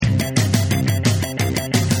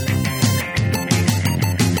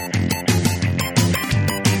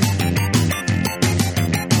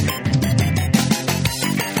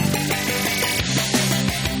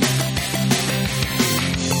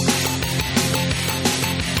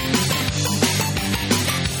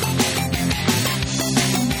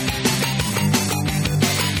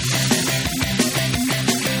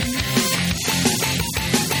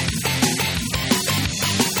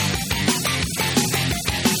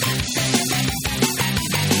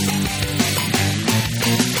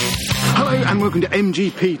and welcome to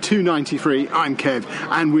MGP293. I'm Kev,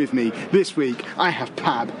 and with me this week I have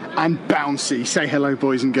Pab and Bouncy. Say hello,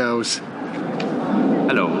 boys and girls.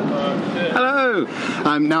 Hello. Hello.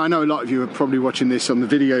 Now I know a lot of you are probably watching this on the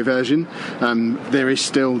video version. There is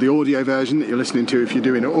still the audio version that you're listening to if you're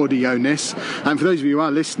doing audio-ness. And for those of you who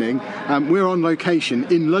are listening, we're on location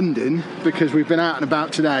in London because we've been out and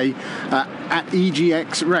about today at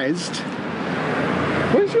EGX Rezzed.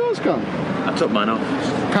 Where's yours gone? I took mine off.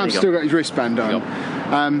 Pam's still got his wristband on.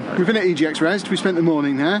 We've been at EGX Rezzed. We spent the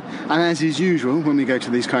morning there, and as is usual when we go to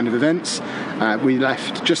these kind of events, we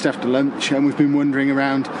left just after lunch, and we've been wandering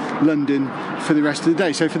around London for the rest of the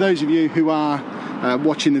day. So for those of you who are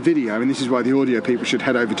watching the video, and this is why the audio people should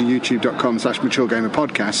head over to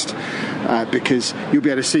youtube.com/maturegamerpodcast, because you'll be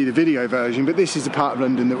able to see the video version, but this is the part of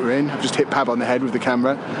London that we're in. I've just hit Pab on the head with the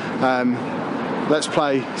camera. Let's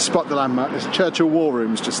play Spot the Landmark. There's Churchill War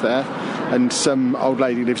Rooms just there, and some old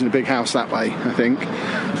lady lives in a big house that way, I think.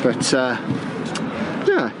 But,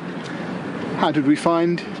 yeah. How did we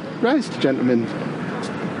find Rezzed, gentlemen?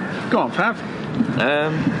 Go on, Pav.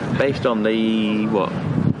 Based on the,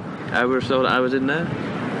 hour or so that I was in there?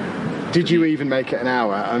 Did you even make it an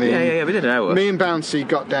hour? I mean, yeah, we did an hour. Me and Bouncy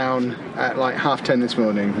got down at like 10:30 this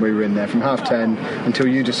morning. We were in there from 10:30 until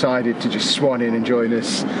you decided to just swan in and join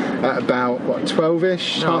us at about,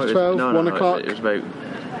 12-ish? No, 12:30? 1 o'clock? It was about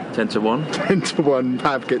 10 to 1. 10 to 1,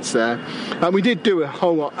 Pab gets there. And we did do a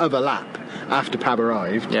whole other lap after Pab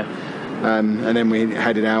arrived. Yeah. And then we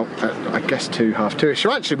headed out at, I guess, 2:30.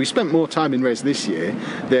 So actually, we spent more time in Rezzed this year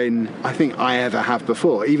than I think I ever have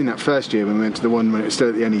before. Even that first year when we went to the one when it was still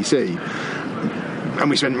at the NEC. And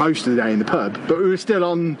we spent most of the day in the pub, but we were still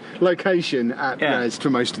on location at Rezzed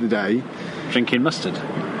for most of the day. Drinking mustard.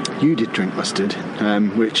 You did drink mustard,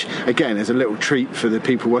 which, again, as a little treat for the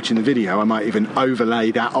people watching the video, I might even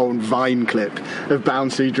overlay that old Vine clip of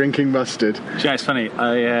Bouncy drinking mustard. Yeah, it's funny.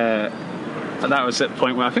 That was at the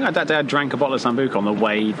point where I think that day I drank a bottle of Sambuca on the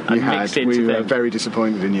way and mixed into We were very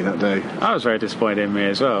disappointed in you that day. I was very disappointed in me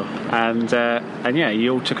as well. And yeah,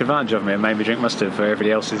 you all took advantage of me and made me drink mustard for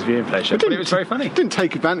everybody else's viewing pleasure. But it was very funny. Didn't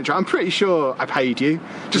take advantage of it. I'm pretty sure I paid you.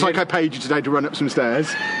 Just like I paid you today to run up some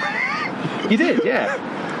stairs. You did, yeah.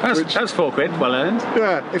 That was £4, well earned.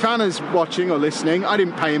 Yeah, if Anna's watching or listening, I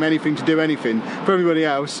didn't pay him anything to do anything. For everybody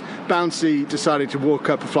else, Bouncy decided to walk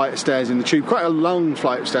up a flight of stairs in the tube, quite a long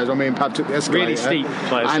flight of stairs, while me and Pab took the escalator. Really steep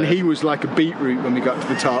flight of stairs. And he was like a beetroot when we got to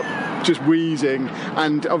the top, just wheezing.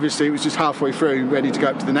 And obviously it was just halfway through, ready to go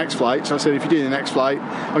up to the next flight. So I said, if you do the next flight,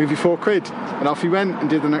 I'll give you £4. And off he went and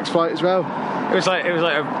did the next flight as well. It was like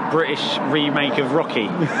a British remake of Rocky.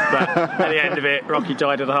 But at the end of it, Rocky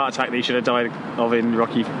died of a heart attack that he should have died of in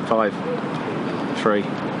Rocky 3.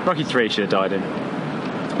 Rocky 3 should have died in.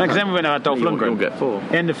 Because then we went to Dolph Lundgren. You'll get 4.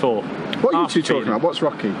 End of 4. What are you two talking about? What's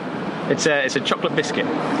Rocky? It's a chocolate biscuit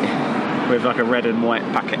with like a red and white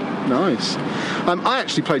packet. Nice. I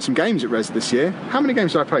actually played some games at Rezzed this year. How many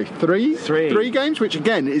games did I play? Three? Three games, which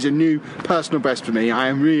again is a new personal best for me. I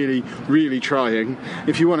am really, really trying.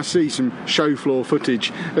 If you want to see some show floor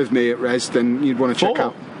footage of me at Rezzed, then you'd want to check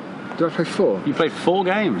out. Did I play 4? You played 4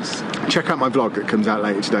 games. Check out my vlog that comes out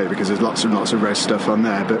later today because there's lots and lots of Rezzed stuff on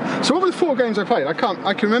there. But so what were the 4 games I played? I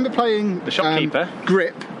can remember playing the Shopkeeper.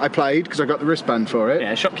 Grip. I played because I got the wristband for it.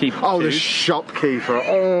 Yeah, Shopkeeper. Oh, 2. The Shopkeeper.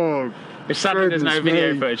 Oh. Which sadly there's no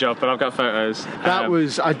video footage of, but I've got photos. That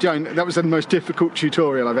was the most difficult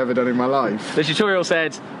tutorial I've ever done in my life. The tutorial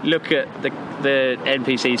said, look at the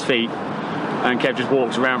NPC's feet, and Kev just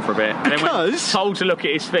walks around for a bit. And then when told to look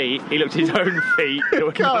at his feet, he looked at his own feet that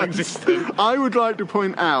were non-existent. I would like to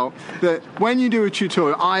point out that when you do a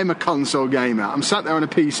tutorial, I'm a console gamer. I'm sat there on a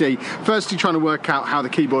PC, firstly trying to work out how the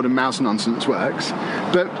keyboard and mouse nonsense works.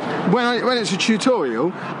 But when it's a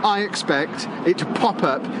tutorial, I expect it to pop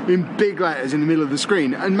up in big letters in the middle of the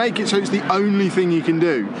screen and make it so it's the only thing you can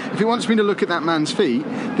do. If it wants me to look at that man's feet,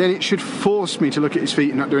 then it should force me to look at his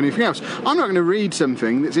feet and not do anything else. I'm not going to read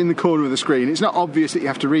something that's in the corner of the screen. It's not obvious that you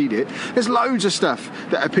have to read it. There's loads of stuff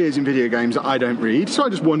that appears in video games that I don't read, so I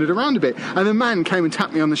just wandered around a bit. And the man came and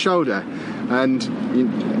tapped me on the shoulder, and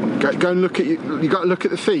go and look at you got to look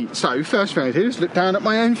at the feet. So first thing I did was look down at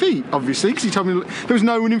my own feet, obviously, because he told me there was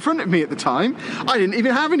no one in front of me at the time. I didn't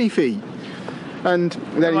even have any feet. And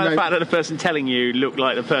then the fact that the person telling you looked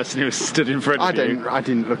like the person who was stood in front of you. I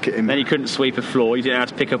didn't look at him. Then you couldn't sweep a floor. You didn't know how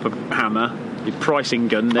to pick up a hammer. Your pricing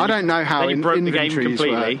gun. Then I don't know how then you broke the game inventories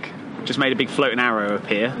completely. work. Just made a big floating arrow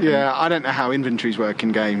appear. Yeah, I don't know how inventories work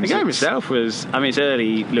in games. The game itself was, it's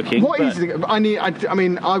early looking. What is the?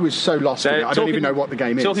 I was so lost with it. I don't even know what the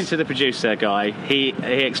game is. Talking to the producer guy, he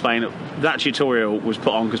explained that tutorial was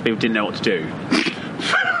put on because people didn't know what to do.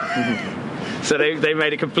 So they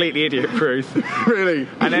made it completely idiot-proof. Really?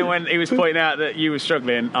 And then when he was pointing out that you were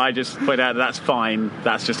struggling, I just pointed out that's fine.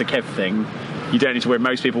 That's just a Kev thing. You don't need to worry.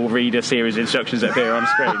 Most people read a series of instructions that appear on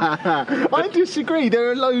screen. I disagree. There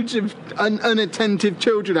are loads of unattentive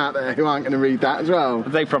children out there who aren't going to read that as well.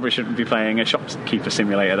 They probably shouldn't be playing a shopkeeper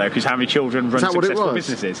simulator, though, because how many children run successful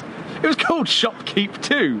businesses? It was called Shopkeep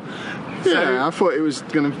 2. Yeah, I thought it was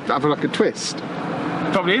going to have like a twist.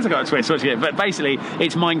 Probably is got a twist, but basically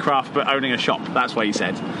it's Minecraft but owning a shop. That's what he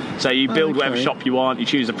said. So you build whatever shop you want, you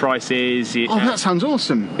choose the prices. That sounds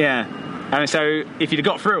awesome. Yeah. And so if you'd have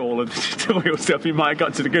got through all of the tutorial stuff, you might have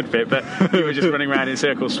got to the good bit, but you were just running around in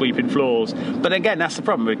circles, sweeping floors. But again, that's the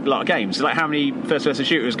problem with a lot of games. Like, how many first-person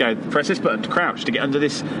shooters go, press this button to crouch to get under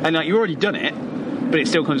this, and like, you've already done it, but it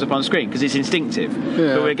still comes up on screen because it's instinctive.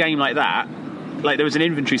 Yeah. But with a game like that, like, there was an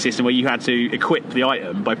inventory system where you had to equip the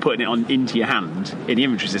item by putting it into your hand in the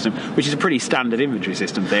inventory system, which is a pretty standard inventory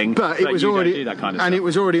system thing. But it was already do that kind of and stuff. It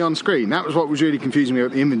was already on screen. That was what was really confusing me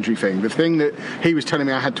about the inventory thing. The thing that he was telling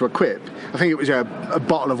me I had to equip, I think it was a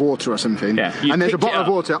bottle of water or something. Yeah, and there's a bottle of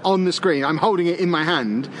water on the screen. I'm holding it in my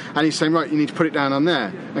hand, and he's saying, right, you need to put it down on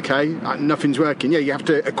there. Okay, nothing's working. Yeah, you have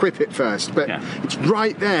to equip it first, but it's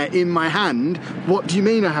right there in my hand. What do you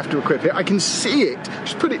mean I have to equip it? I can see it.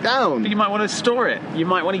 Just put it down. But you might want to store it. You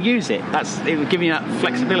might want to use it. It would give you that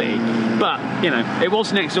flexibility. But it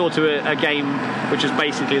was next door to a game which was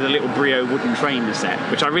basically the little Brio wooden train set,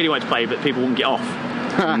 which I really wanted to play, but people wouldn't get off.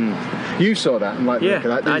 You saw that and like look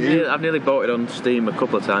at that, didn't you? I've nearly bought it on Steam a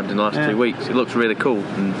couple of times in the last 2 weeks. It looks really cool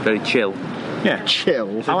and very chill. Yeah,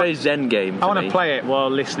 chill. It's a very zen game. I want to play it while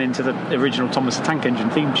listening to the original Thomas the Tank Engine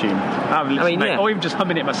theme tune. Or even just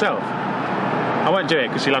humming it myself. I won't do it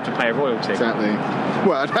because you'll have to pay a royalty. Exactly.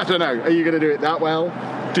 Well, I don't know. Are you going to do it that well?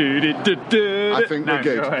 I think we're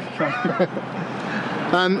good.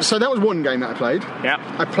 So that was one game that I played. Yeah.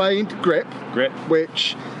 I played Grip.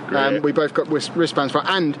 Which we both got wristbands for,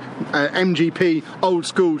 and MGP old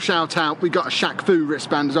school shout out. We got a Shaq Fu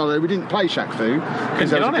wristband as well. Though we didn't play Shaq Fu because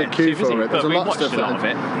there was a big queue for it. There's a lot of stuff of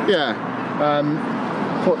it. Yeah.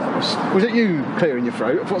 I thought that was it you clearing your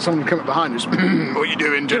throat? I thought someone would come up behind us. What are you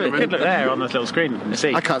doing, gentlemen? Look there on the little screen.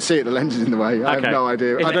 See. I can't see it. The lens is in the way. I have no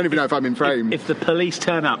idea. I don't even know if I'm in frame. If the police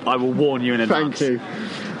turn up, I will warn you in advance. Thank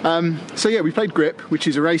you. So yeah, we played Grip, which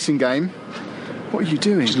is a racing game. What are you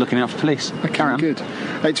doing? Just looking out for police. Okay, good.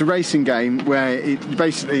 It's a racing game where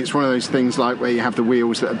it's one of those things like where you have the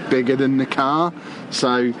wheels that are bigger than the car.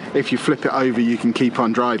 So if you flip it over, you can keep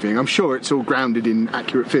on driving. I'm sure it's all grounded in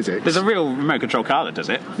accurate physics. There's a real remote control car that does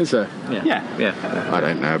it. Is there? Yeah. I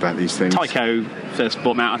don't know about these things. Tyco first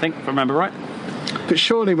bought them out, I think, if I remember right. But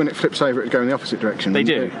surely when it flips over, it would go in the opposite direction. They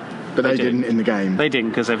do. But they didn't in the game. They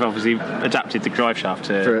didn't because they've obviously adapted the drive shaft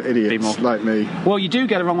to for idiots be more like me. Well, you do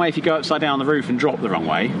go the wrong way if you go upside down on the roof and drop the wrong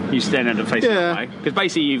way. You then end up facing the wrong way. Because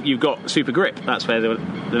basically you've got Super Grip. That's where the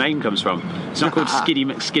name comes from. It's not called Skiddy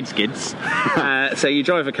McSkid. So you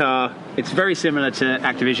drive a car. It's very similar to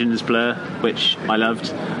Activision's Blur, which I loved,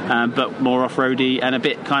 but more off-roady and a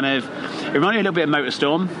bit kind of. It reminded me a little bit of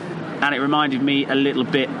MotorStorm. And it reminded me a little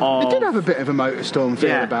bit of... It did have a bit of a MotorStorm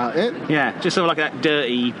feel about it. Yeah, just sort of like that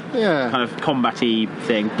dirty, kind of combat-y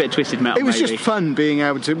thing. Bit of Twisted Metal, It was just fun being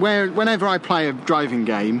able to... Whenever I play a driving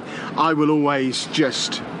game, I will always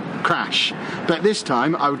just crash. But this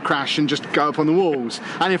time, I would crash and just go up on the walls.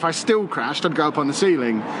 And if I still crashed, I'd go up on the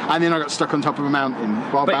ceiling. And then I got stuck on top of a mountain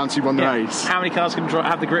while Bouncy won the race. How many cars can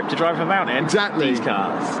have the grip to drive up a mountain? Exactly. These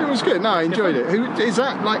cars. It was good. No, I enjoyed it. Is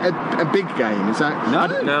that like a big game? Is that...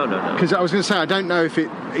 No. Because I was going to say, I don't know if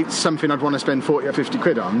it's something I'd want to spend 40 or 50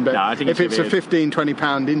 quid on, but I think if it's a £15, £20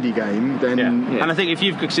 indie game, then... Yeah. And I think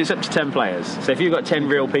because it's up to 10 players, so if you've got 10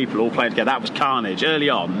 real people all playing together, that was carnage.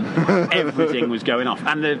 Early on, everything was going off.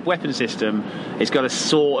 And the weapon system, it's got a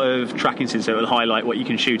sort of tracking system that will highlight what you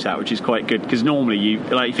can shoot at, which is quite good, because normally you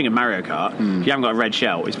think of Mario Kart, if you haven't got a red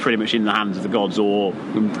shell, it's pretty much in the hands of the gods or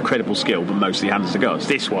incredible skill, but mostly hands of the gods.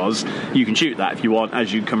 This was, you can shoot that if you want,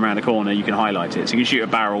 as you come around a corner, you can highlight it. So you can shoot a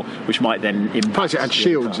barrel, which might then impact. Plus it had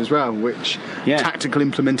shields as well, which tactical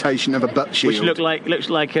implementation of a butt shield. Which looks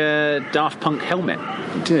like a Daft Punk helmet.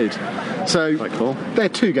 It did. So quite cool. They're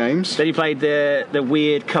two games. Then you played the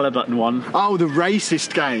weird colour button one. Oh, the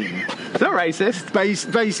racist game. It's not racist.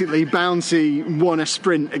 Basically, Bouncy won a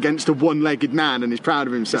sprint against a one-legged man and is proud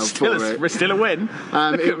of himself for it. We're still a win.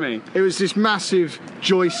 Look at me. It was this massive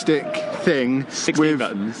joystick thing 16 with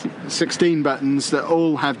buttons. 16 buttons that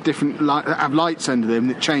all have different have lights under them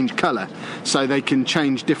that change colour, so they can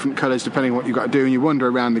change different colours depending on what you've got to do. And you wander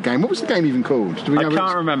around the game. What was the game even called? Do we know I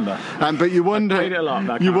can't remember. But you wander. Played it a lot,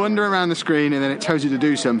 but I you can't wander around the screen, and then it tells you to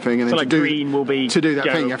do something. And So then like to do green will be to do that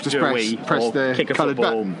go, thing. You have to do a wee, press or the kick a coloured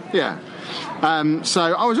football. button. Yeah. So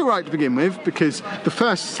I was all right to begin with because the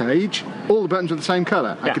first stage, all the buttons were the same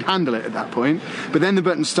colour. I Yeah. could handle it at that point. But then the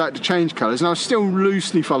buttons started to change colours, and I was still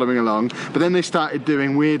loosely following along. But then they started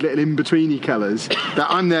doing weird little in-betweeny colours that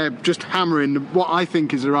I'm there just hammering what I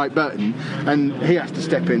think is the right button, and he has to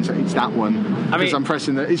step in, so it's that one. Because I'm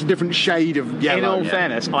pressing that. It's a different shade of yellow. In all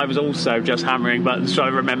fairness, I was also just hammering buttons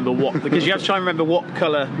trying to remember what, because you have to try and remember what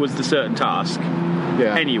colour was the certain task.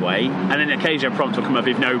 Yeah. Anyway, and then occasionally a prompt will come up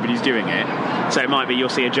if nobody's doing it. So it might be you'll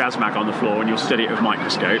see a jazz mag on the floor and you'll study it with a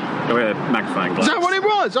microscope or with a magnifying glass. Is that what it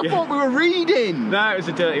was? I thought we were reading. No, it was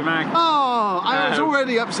a dirty mag. Oh, I was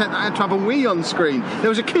already upset that I had to have a Wii on screen. There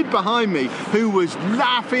was a kid behind me who was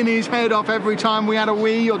laughing his head off every time we had a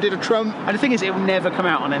Wii or did a trump. And the thing is, it will never come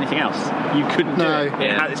out on anything else. You couldn't do it.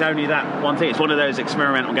 Yeah. It's only that one thing. It's one of those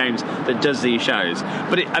experimental games that does these shows.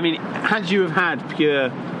 But had you have had pure,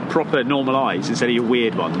 proper normal eyes instead of your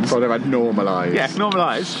weird ones. I'd have had normal eyes. Yeah, normal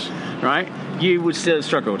eyes, right? You would still have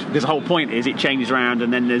struggled because the whole point is it changes around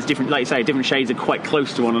and then there's different, like you say, different shades are quite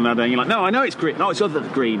close to one another. And you're like, no, I know it's green. No, it's other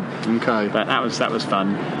green. Okay. But that was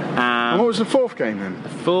fun. And what was the fourth game then?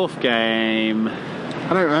 Fourth game. I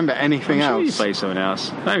don't remember anything I'm sure else. you played something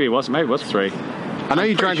else. Maybe it was 3. I know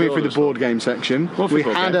you dragged me sure through it the was board game section. What We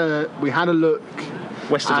football had a look.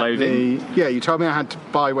 West of at Loathing. Yeah, you told me I had to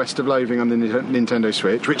buy West of Loathing on the Nintendo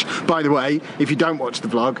Switch, which, by the way, if you don't watch the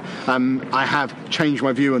vlog, I have changed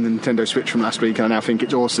my view on the Nintendo Switch from last week, and I now think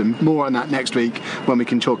it's awesome. More on that next week when we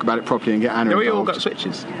can talk about it properly and get Anna We involved. all got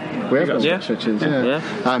Switches. We have got Yeah. Switches, Yeah.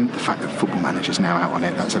 The fact that Football Manager's now out on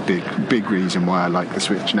it, that's a big reason why I like the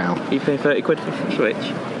Switch now. You pay 30 quid for the Switch?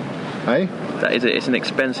 Hey? That is it. It's an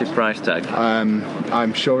expensive price tag.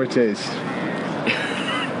 I'm sure it is.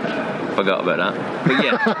 Forgot about that. But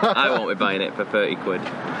yeah, I won't be buying it for 30 quid.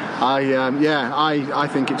 I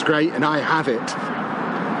think it's great, and I have it.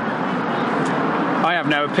 I have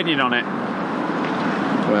no opinion on it.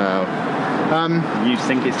 Well, You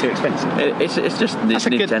think it's too expensive? It's just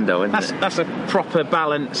Nintendo, isn't it? That's a proper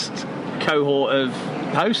balanced cohort of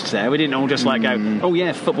hosts there. We didn't all just like go, oh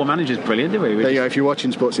yeah, Football Manager's brilliant, did we? there you go. If you're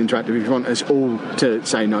watching Sports Interactive, if you want us all to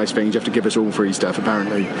say nice things, you have to give us all free stuff.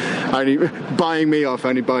 Apparently, only buying me off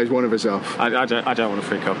only buys one of us off. I don't want a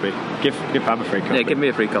free copy. Give Pab a free copy. Yeah, give me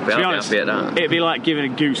a free copy. To be I'll honest, be happy at that. it'd be like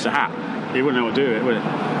giving a goose a hat. He wouldn't know what to do with it, would it?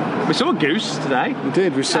 We saw a goose today. We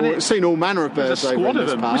did. We've seen all manner of birds There's a over squad in of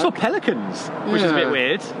this them. park. We saw pelicans, which is a bit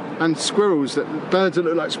weird, and squirrels. Birds that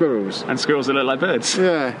look like squirrels. and squirrels that look like birds.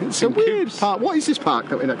 Yeah, it's a In weird coops. park. What is this park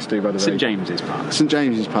that we're next to, by the way? St James's Park. St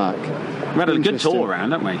James's Park. We had a good Interesting. tour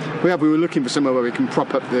around, haven't we? We were looking for somewhere where we can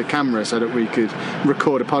prop up the camera so that we could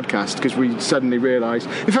record a podcast, because we suddenly realised,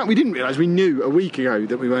 in fact we didn't realise, we knew a week ago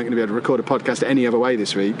that we weren't going to be able to record a podcast any other way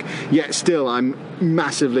this week, yet still I'm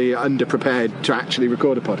massively underprepared to actually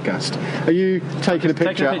record a podcast. Are you taking a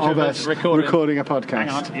picture of us recording a podcast? Hang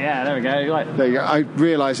on. Yeah, there we go. Right. There you go. I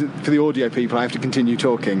realise that for the audio people I have to continue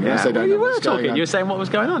talking, as they don't know You were what's going talking. on. You were saying what was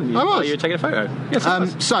going on. I was. You were taking a photo. Yes, I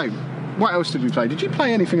was. So, what else did we play? Did you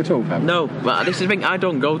play anything at all, Pam? No, but this is the thing. I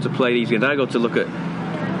don't go to play these games. I go to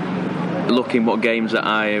looking what games that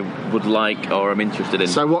I would like or I'm interested in.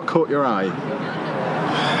 So, what caught your eye?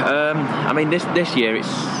 I mean, this year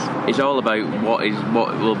it's all about what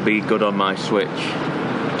will be good on my Switch.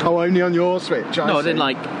 Oh, only on your Switch? No, I see. didn't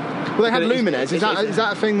like. Well, they had But Lumines. Is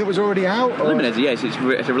that a thing that was already out? Or? Lumines, yes, it's a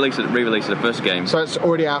re-release of the first game. So it's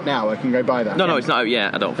already out now. I can go buy that. No, it's not out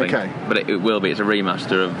yet. I don't think. Okay. But it will be. It's a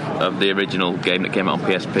remaster of the original game that came out on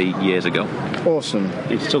PSP years ago. Awesome.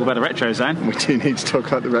 Need to talk about the retro zone. We do need to talk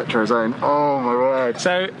about the retro zone. Oh my word.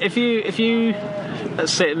 So if you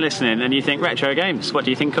sit and listening and you think retro games, what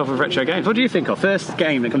do you think of retro games? What do you think of? First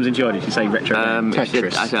game that comes into your head if you say retro game.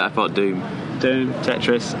 Tetris. I thought Doom. Doom,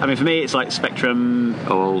 Tetris. I mean, for me, it's like Spectrum,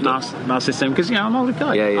 Old. Master System, because I'm an older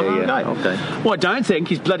guy. Yeah, I'm an older guy. Okay. What I don't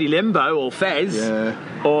think is bloody Limbo or Fez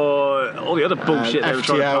or all the other bullshit they were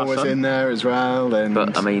trying to FTL pass was on. in there as well. And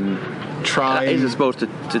But I mean, try. that is, I suppose, to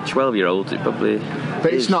 12-year-olds. It probably.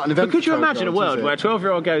 But it's not an event. But could you for imagine a 12-year-olds, world is it? where a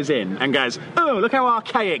 12-year-old goes in and goes, oh, look how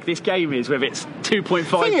archaic this game is with its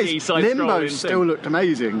 2.5D Thing is, side Limbo scrolling still looked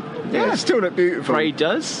amazing. Yeah, it still looked beautiful. Prey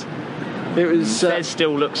does. It was. Fez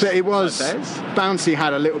still looks. But it was. Like Fez. Bouncy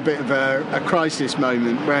had a little bit of a crisis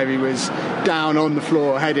moment where he was down on the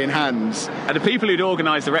floor, head in hands. And the people who'd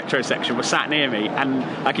organised the retro section were sat near me, and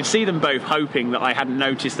I could see them both hoping that I hadn't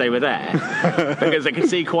noticed they were there, because I could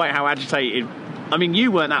see quite how agitated. I mean,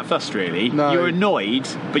 you weren't that fussed, really. No. You were annoyed,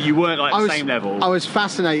 but you weren't like the same level. I was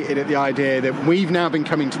fascinated at the idea that we've now been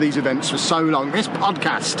coming to these events for so long. This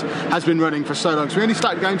podcast has been running for so long. So we only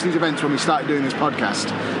started going to these events when we started doing this podcast.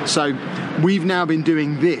 So we've now been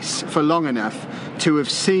doing this for long enough to have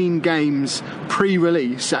seen games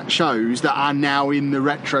pre-release at shows that are now in the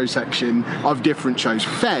retro section of different shows.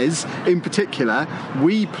 Fez, in particular,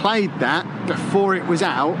 we played that before it was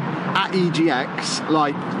out at EGX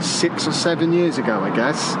like 6 or 7 years ago, I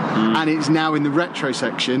guess, and it's now in the retro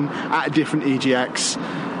section at a different EGX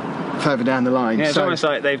further down the line. Yeah, it's almost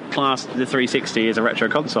like they've classed the 360 as a retro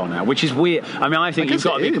console now, which is weird. I mean, I think you've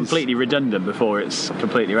got to be completely redundant before it's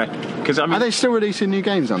completely retro. Because I mean, are they still releasing new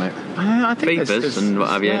games on it? I think FIFAs and what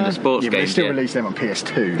have you, and the sports But they games. still release them on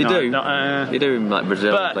PS2. They do. Not, They do in like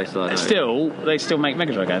Brazil, but places like that. still, they still make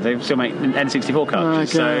Mega Drive games. They still make N64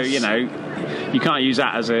 cartridges. So you know, you can't use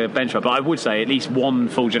that as a benchmark. But I would say at least one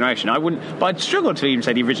full generation. I wouldn't. But I'd struggle to even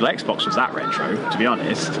say the original Xbox was that retro. To be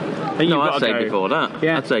honest. I'd say before that.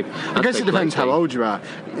 Yeah. I guess it depends how old you are.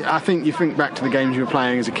 I think you think back to the games you were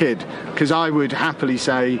playing as a kid, because I would happily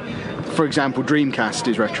say, for example, Dreamcast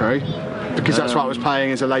is retro, because that's what I was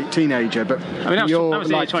playing as a late teenager. But I mean, you're that was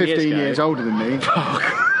like 20 15 years years older than me.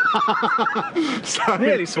 So,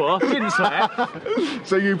 nearly swore. Didn't swear.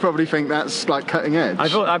 So you probably think that's like cutting edge.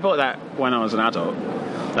 I bought that when I was an adult.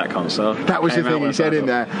 That console. That was the thing he said in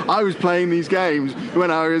there. I was playing these games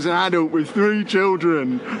when I was an adult with 3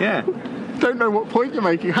 children. Yeah. Don't know what point you're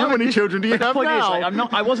making. How many children do you have now? Is,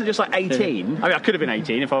 like, I wasn't just like 18. I mean, I could have been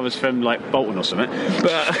 18 if I was from like Bolton or something,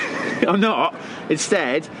 but I'm not.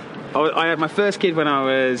 Instead, I had my first kid when I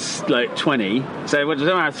was like 20. So when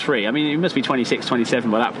I was 3, I mean, it must be 26, 27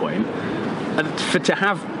 by that point. And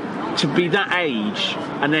to be that age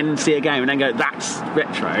and then see a game and then go, that's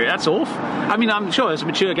retro, that's awful. I mean, I'm sure there's a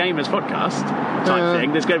mature gamers podcast type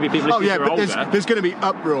thing. There's going to be people listening who are older. There's going to be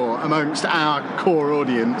uproar amongst our core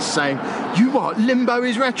audience saying, you what, Limbo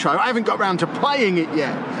is retro? I haven't got round to playing it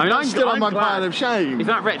yet. I mean, I'm still on my pile of shame. If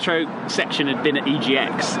that retro section had been at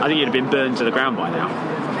EGX, I think you'd have been burned to the ground by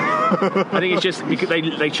now. I think it's just because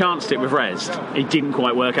they chanced it with Rezzed. It didn't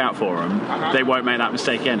quite work out for them. They won't make that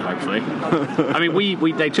mistake again, hopefully. I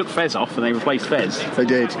mean, they took Fez off and they replaced Fez. They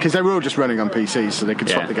did, because they were all just running on PCs, so they could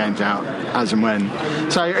swap the games out as and when.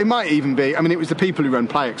 So it might even be, I mean, it was the people who run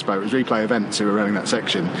Play Expo, it was Replay Events who were running that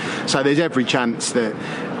section. So there's every chance that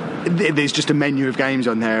there's just a menu of games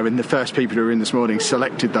on there, and the first people who were in this morning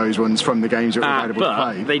selected those ones from the games that were available to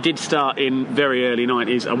play. They did start in very early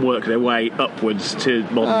 90s and work their way upwards to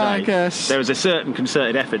modern day. I guess. There was a certain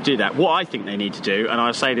concerted effort to do that. What I think they need to do, and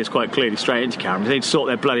I say this quite clearly straight into camera, they need to sort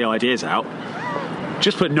their bloody ideas out.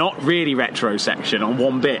 Just put not really retro section on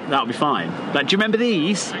one bit, that'll be fine. Like, do you remember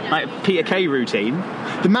these? Like Peter Kay routine.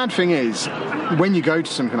 The mad thing is, when you go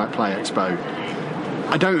to something like Play Expo,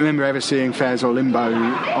 I don't remember ever seeing Fez or Limbo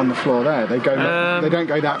on the floor there. They don't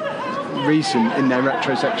go that recent in their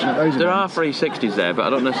retro section at those There events. are 360s there, but I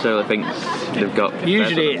don't necessarily think they've got...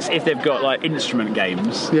 Usually it's if they've got like instrument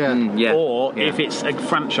games. Or if it's a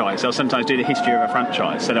franchise, they'll sometimes do the history of a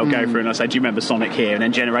franchise. So they'll go through and they'll say, do you remember Sonic here? And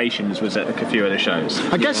then Generations was at a few of the shows.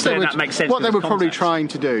 I guess that makes sense. What they were probably trying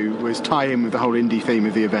to do was tie in with the whole indie theme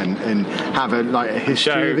of the event and have a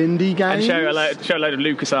history of indie games. And show a load of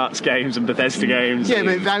LucasArts games and Bethesda games. Yeah,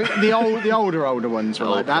 but the older ones were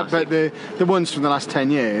like that. But the ones from the last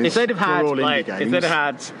 10 years, if they'd have had were all indie games. If they'd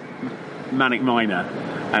have had Manic Miner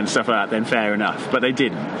and stuff like that, then fair enough. But they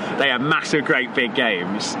didn't. They had massive, great big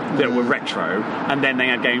games that were retro, and then they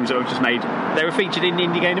had games that were just made. They were featured in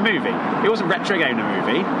Indie Game the Movie. It wasn't Retro Game the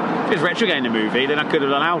Movie. If it was Retro Game the Movie, then I could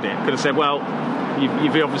have allowed it. Could have said, well,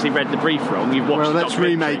 you've obviously read the brief wrong. You've watched. Well, let's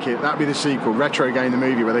remake it. That'd be the sequel, Retro Game the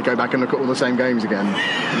Movie, where they go back and look at all the same games again.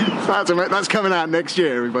 That's coming out next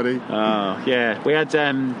year, everybody. Oh yeah, we had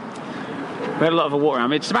a lot of a walk around. I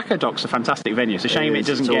mean, Tobacco Dock's a fantastic venue. It's a shame it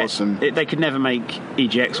doesn't get. Awesome. They could never make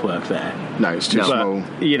EGX work there. No, it's too small.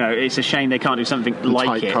 You know, it's a shame they can't do something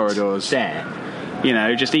like tight corridors there. You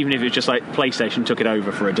know, just even if it's just like PlayStation took it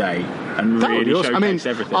over for a day and really showcased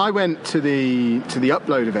everything. I went to the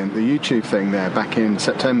Upload event, the YouTube thing there back in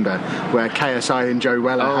September, where KSI and Joe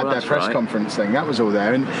Weller had their press conference thing. That was all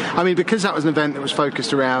there, and I mean, because that was an event that was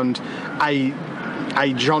focused around a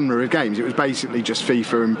a genre of games. It was basically just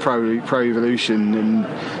FIFA and Pro Evolution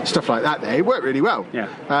and stuff like that there. It worked really well.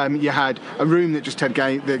 Yeah. You had a room that just had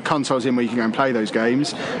the consoles in where you could go and play those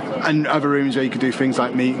games, and other rooms where you could do things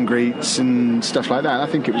like meet and greets and stuff like that. I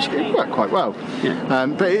think it worked quite well. Yeah.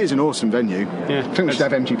 But it is an awesome venue. Yeah. I think we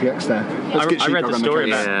should have MGPX there. I read the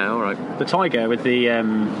story about all right. the Tiger with the...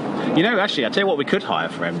 actually, I'll tell you what we could hire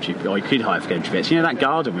for MGP, or you could hire for MGPX. You know that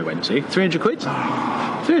garden we went to? 300 quid?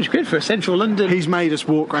 300 quid for a central London... He's made us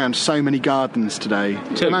walk around so many gardens today.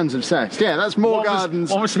 The man's obsessed. Yeah, that's more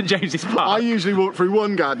gardens. One was St James's Park. I usually walk through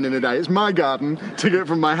one garden in a day. It's my garden to get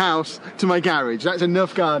from my house to my garage. That's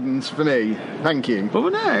enough gardens for me. Thank you.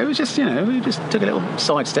 Well, no, it was just, we just took a little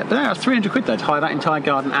sidestep. But no, it was 300 quid though to hire that entire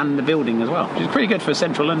garden and the building as well, which is pretty good for a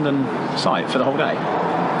central London site for the whole day.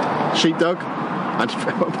 Sheepdog?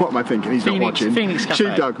 What am I thinking? He's not watching. Phoenix Cafe.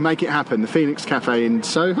 Sheepdog, make it happen. The Phoenix Cafe in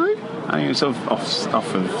Soho? I think it was sort of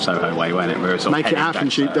off of Soho Way, wasn't it? We were sort of make it happen,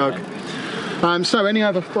 Sheepdog. So any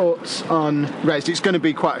other thoughts on Rezzed? It's going to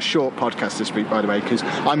be quite a short podcast this week, by the way, because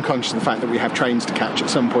I'm conscious of the fact that we have trains to catch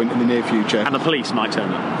at some point in the near future. And the police might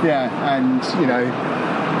turn up. Yeah, and,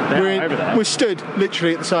 we're stood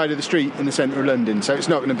literally at the side of the street in the centre of London, so it's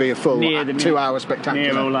not going to be a full 2-hour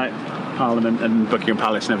spectacular. Near all, like, Parliament and Buckingham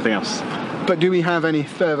Palace and everything else. But do we have any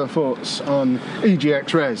further thoughts on EGX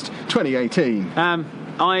Rezzed 2018?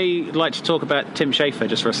 I'd like to talk about Tim Schafer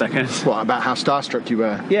just for a second. What, about how starstruck you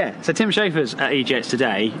were? Yeah, so Tim Schafer's at EGX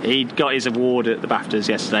today. He got his award at the BAFTAs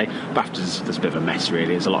yesterday. BAFTAs, there's a bit of a mess, really.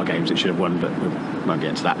 There's a lot of games that should have won, but we won't get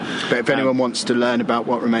into that. But if anyone wants to learn about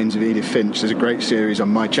what remains of Edith Finch, there's a great series on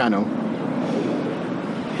my channel.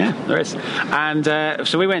 Yeah, there is. And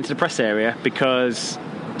so we went to the press area because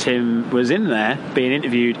Tim was in there being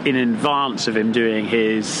interviewed in advance of him doing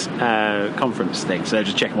his conference thing, so they're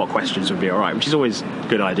just checking what questions would be alright, which is always a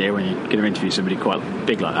good idea when you're going to interview somebody quite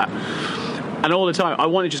big like that. And all the time I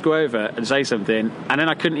wanted to just go over and say something, and then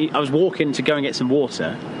I couldn't. I was walking to go and get some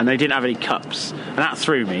water, and they didn't have any cups, and that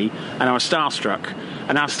threw me, and I was starstruck,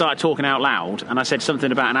 and I started talking out loud, and I said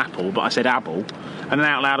something about an apple, but I said apple, and then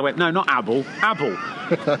out loud I went, no, not apple, apple.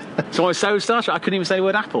 So I was so starstruck I couldn't even say the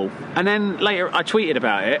word apple. And then later I tweeted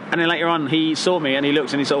about it, and then later on he saw me and he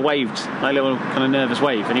looked and he sort of waved, like a little kind of nervous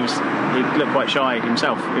wave, and he looked quite shy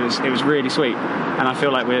himself. It was really sweet, and I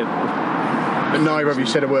feel like we're... And neither of you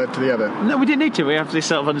said a word to the other? No, we didn't need to. We have this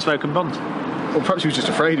sort of unspoken bond. Or perhaps he was just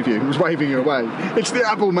afraid of you. He was waving you away. It's the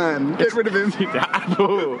Apple Man. Get rid of him. The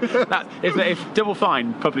Apple. If Double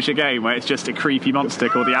Fine publish a game where it's just a creepy monster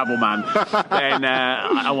called the Apple Man, then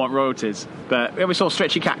I want royalties. But we saw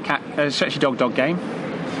Stretchy Stretchy Dog game.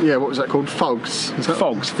 Yeah, what was that called? Fogs?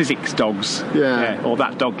 Fogs, physics dogs. Yeah. Or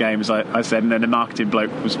that dog game, as I said, and then the marketing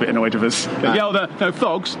bloke was a bit annoyed with us. No,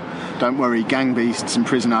 Fogs. Don't worry, Gang Beasts and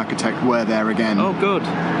Prison Architect were there again. Oh, good.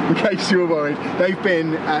 In case you were worried. They've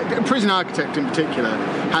been... Prison Architect in particular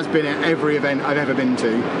has been at every event I've ever been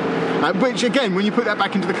to. Which, again, when you put that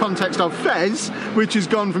back into the context of Fez, which has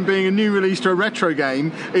gone from being a new release to a retro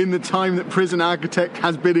game in the time that Prison Architect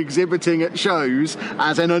has been exhibiting at shows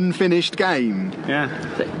as an unfinished game. Yeah.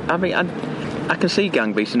 I mean, I can see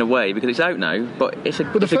Gang Beast in a way because it's out now, but it's a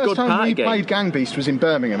good party game. The first time we played Gang Beast was in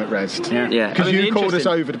Birmingham at Rezzed. Yeah. Because you called us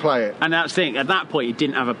over to play it. And that's the thing, at that point it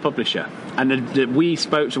didn't have a publisher. And we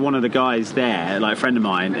spoke to one of the guys there, like a friend of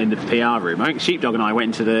mine, in the PR room. I think Sheepdog and I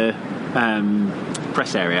went into the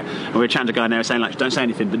press area, and we were chatting to a guy and they were saying, like, don't say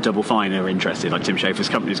anything but Double Fine are interested, like Tim Schafer's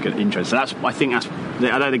company's interested.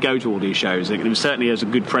 I know they go to all these shows. It was certainly a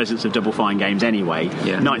good presence of Double Fine games anyway.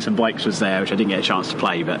 Yeah. Knights and Bikes was there, which I didn't get a chance to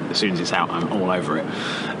play, but as soon as it's out I'm all over it.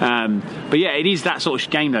 But yeah, it is that sort of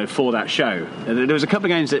game though for that show. There was a couple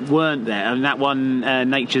of games that weren't there, and that one,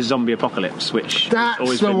 Nature's Zombie Apocalypse, which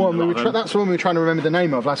that's the one we were trying to remember the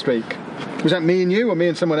name of last week. Was that me and you or me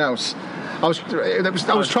and someone else? I was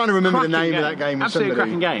trying to remember the name of that game. Absolutely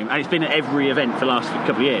cracking game, and it's been at every event for the last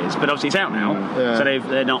couple of years. But obviously it's out now, so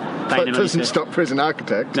they're not paying. But it doesn't stop Prison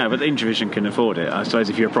Architect. No, but the Introvision can afford it. I suppose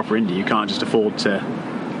if you're a proper indie, you can't just afford to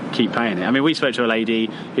keep paying it. I mean, we spoke to a lady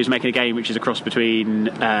who's making a game which is a cross between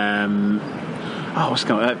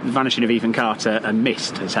Vanishing of Ethan Carter and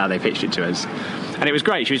Myst is how they pitched it to us, and it was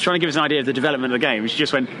great. She was trying to give us an idea of the development of the game. She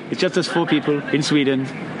just went, it's just us 4 people in Sweden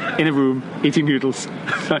in a room eating noodles.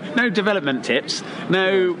 No development tips,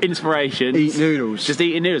 no inspiration, eat noodles, just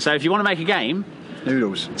eating noodles. So if you want to make a game,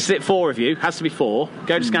 noodles, sit 4 of you, has to be 4,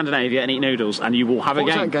 go to Scandinavia and eat noodles, and you will have a game.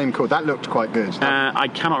 What was that game called? That looked quite good. I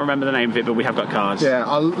cannot remember the name of it, but we have got cards. Yeah,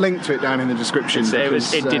 I'll link to it down in the description.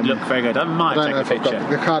 It did look very good. I might take a picture.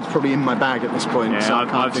 The card's probably in my bag at this point. Yeah, so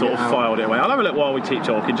I've sort of filed it away. I'll have a look while we keep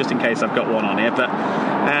talking, just in case I've got one on here. But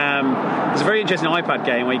there's a very interesting iPad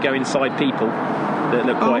game where you go inside people. that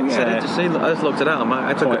look quite. I just looked it up.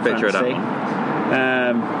 I took a picture of that one.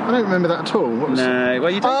 I don't remember that at all. What was no,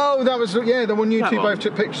 well, you don't. Oh, that was the one you two both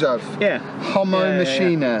took pictures of. Yeah. Homo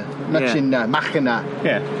Machina. Machina.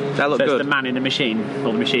 Yeah. That looked good. It's the man in the machine,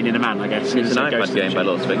 or the machine in a man, I guess. It's an iPad game by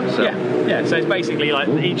lots of things. So. Yeah. So it's basically like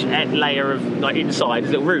each layer of like inside is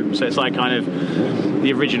a little room. So it's like kind of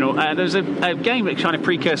the original. There's a game that kind of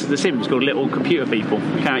precursor to The Sims called Little Computer People.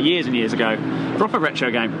 It came out years and years ago. Proper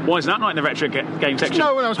retro game. Why is that not in the retro game section?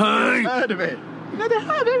 No one else heard of it. No, they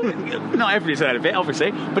have. Not everybody's heard of it,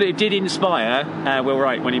 obviously, but it did inspire Will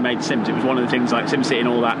Wright when he made Sims. It was one of the things like SimCity and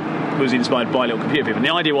all that was inspired by Little Computer People. And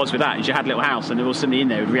the idea was with that is you had a little house and there was somebody in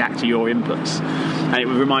there who would react to your inputs. And it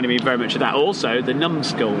reminded me very much of that. Also, the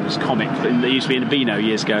Numbskulls comic that used to be in the Beano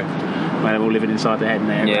years ago, where they were all living inside their head and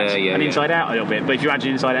their and Inside Out a little bit. But if you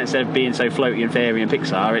imagine Inside Out, instead of being so floaty and fairy and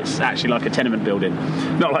Pixar, it's actually like a tenement building,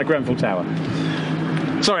 not like Grenfell Tower.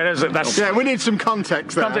 Sorry, that's yeah. We need some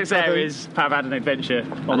context there. Context there is Pav had an adventure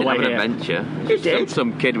on the way here. An adventure. You did.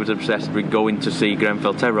 Some kid was obsessed with going to see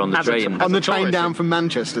Grenfell Tower on the train. On the train down from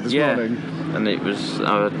Manchester this morning. And it was.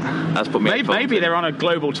 That's put me. Maybe they're on a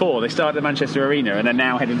global tour. They started at Manchester Arena and are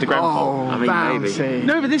now heading to Grenfell. Oh, I mean, Bouncy. Maybe.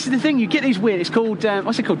 No, but this is the thing. You get these weird. It's called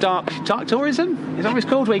what's it called? Dark tourism. Is that what it's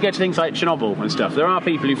called? Where you go to things like Chernobyl and stuff. There are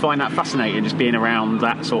people who find that fascinating, just being around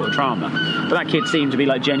that sort of drama. But that kid seemed to be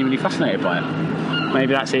like genuinely fascinated by it.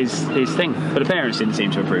 Maybe that's his thing. But the parents didn't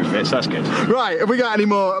seem to approve of it, so that's good. Right, have we got any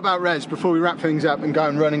more about Rezzed before we wrap things up and go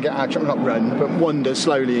and run and get our... Not run, but wander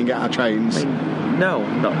slowly and get our trains? No,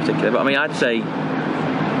 not particularly. But I mean, I'd say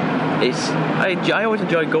I always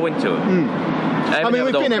enjoy going to them. I mean,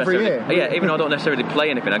 we've been every year. Yeah, even though I don't necessarily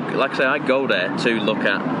play anything. Like I say, I go there to look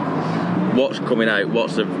at what's coming out,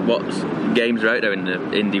 what's games are out there in the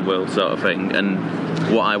indie world sort of thing, and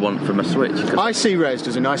what I want from a Switch. I see Rezzed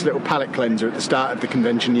as a nice little palate cleanser at the start of the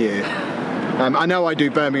convention year. I know I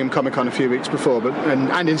do Birmingham Comic Con a few weeks before, but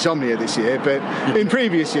and Insomnia this year, but in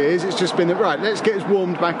previous years it's just been that, right, let's get us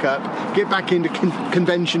warmed back up, get back into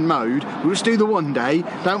convention mode. We'll just do the one day,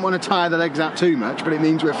 don't want to tire the legs out too much, but it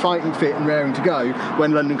means we're fighting fit and raring to go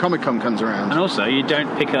when London Comic Con comes around. And also, you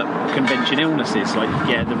don't pick up convention illnesses like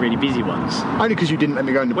you get the really busy ones. Only because you didn't let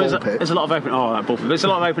me go in the ball pit. There's a lot of open... Oh, that ball pit. There's a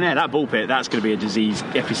lot of open air. That ball pit, that's going to be a disease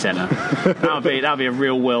epicentre. that'll be a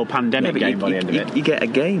real world pandemic game by the end of it. You get a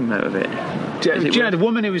game out of it. Do you know the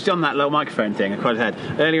woman who was done that little microphone thing? I quite had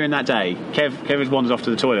earlier in that day. Kev had wandered off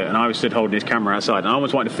to the toilet, and I was stood holding his camera outside, and I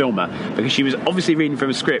almost wanted to film her because she was obviously reading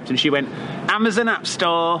from a script, and she went, "Amazon App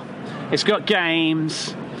Store. It's got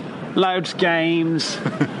games, loads of games,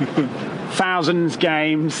 thousands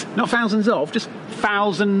games, not thousands of, just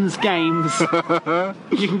thousands games.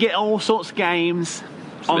 You can get all sorts of games."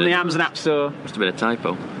 On the Amazon App Store. Must have been a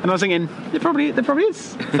typo. And I was thinking, there probably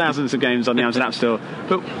is thousands of games on the Amazon App Store,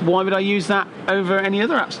 but why would I use that over any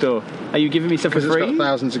other App Store? Are you giving me stuff for free? Because it's got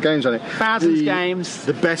thousands of games on it. Thousands of games.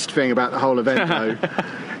 The best thing about the whole event,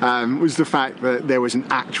 though, was the fact that there was an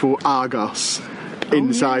actual Argos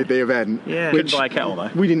inside the event. Yeah. Couldn't buy a kettle,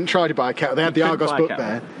 though. We didn't try to buy a kettle. They had the Argos book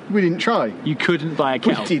there. We didn't try. You couldn't buy a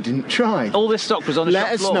kettle. We didn't try. All this stock was on the shop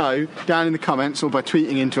floor. Let us know down in the comments or by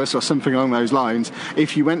tweeting into us or something along those lines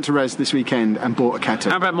if you went to Rezzed this weekend and bought a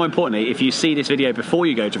kettle. How about, more importantly, if you see this video before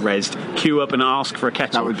you go to Rezzed, queue up and ask for a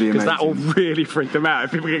kettle. That would be amazing. Because that will really freak them out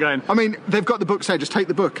if people get going... I mean, they've got the books there. Just take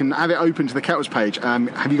the book and have it open to the kettles page.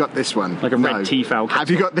 Have you got this one? Like a red Tefal kettle. Have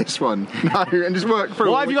you got this one? No, and just work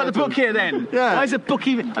through. Why have you got the book here then? Yeah. Why is a book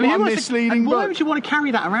even... I mean, why would you want to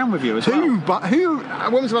carry that around with you as well?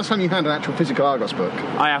 When was the last time you had an actual physical Argos book?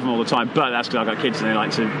 I have them all the time, but that's because I've got kids and they like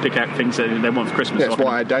to pick out things that they want for Christmas. That's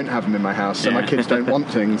why I don't have them in my house, so my kids don't want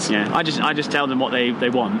things. Yeah, I just tell them what they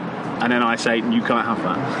want, and then I say, you can't have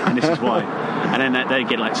that, and this is why. And then they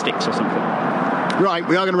get like sticks or something. Right,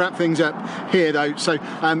 we are going to wrap things up here though. So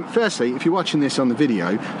firstly, if you're watching this on the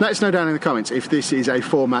video, let us know down in the comments if this is a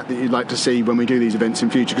format that you'd like to see when we do these events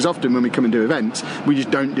in future, because often when we come and do events we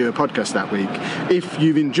just don't do a podcast that week. If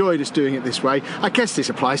you've enjoyed us doing it this way, I guess this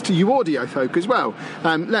applies to you audio folk as well.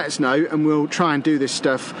 Let us know and we'll try and do this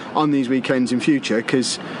stuff on these weekends in future,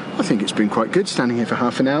 because I think it's been quite good standing here for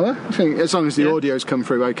half an hour. I think as long as the audio's come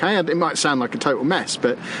through okay. It might sound like a total mess,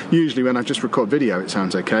 but usually when I just record video it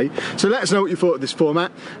sounds okay. So let us know what you thought of this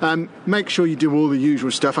format. Make sure you do all the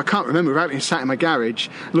usual stuff. I can't remember without being sat in my garage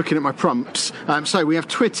looking at my prompts. So we have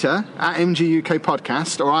Twitter at MGUK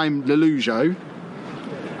Podcast, or I'm Lelujo.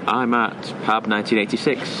 I'm at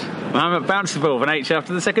Pab1986. I'm at Bouncy with an H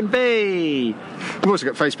after the second B. We've also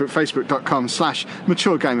got Facebook,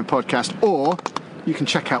 facebook.com/Mature Gamer Podcast, or you can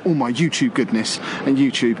check out all my YouTube goodness at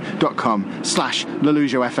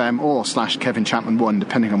youtube.com/LaLujoFM or /KevinChapman1,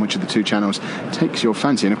 depending on which of the two channels takes your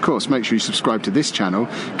fancy. And of course, make sure you subscribe to this channel,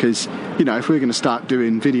 because, you know, if we're going to start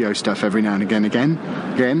doing video stuff every now and again,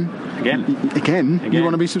 you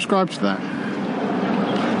want to be subscribed to that.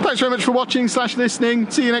 Thanks very much for watching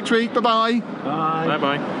 /listening. See you next week. Bye-bye. Bye.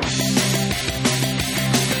 Bye-bye.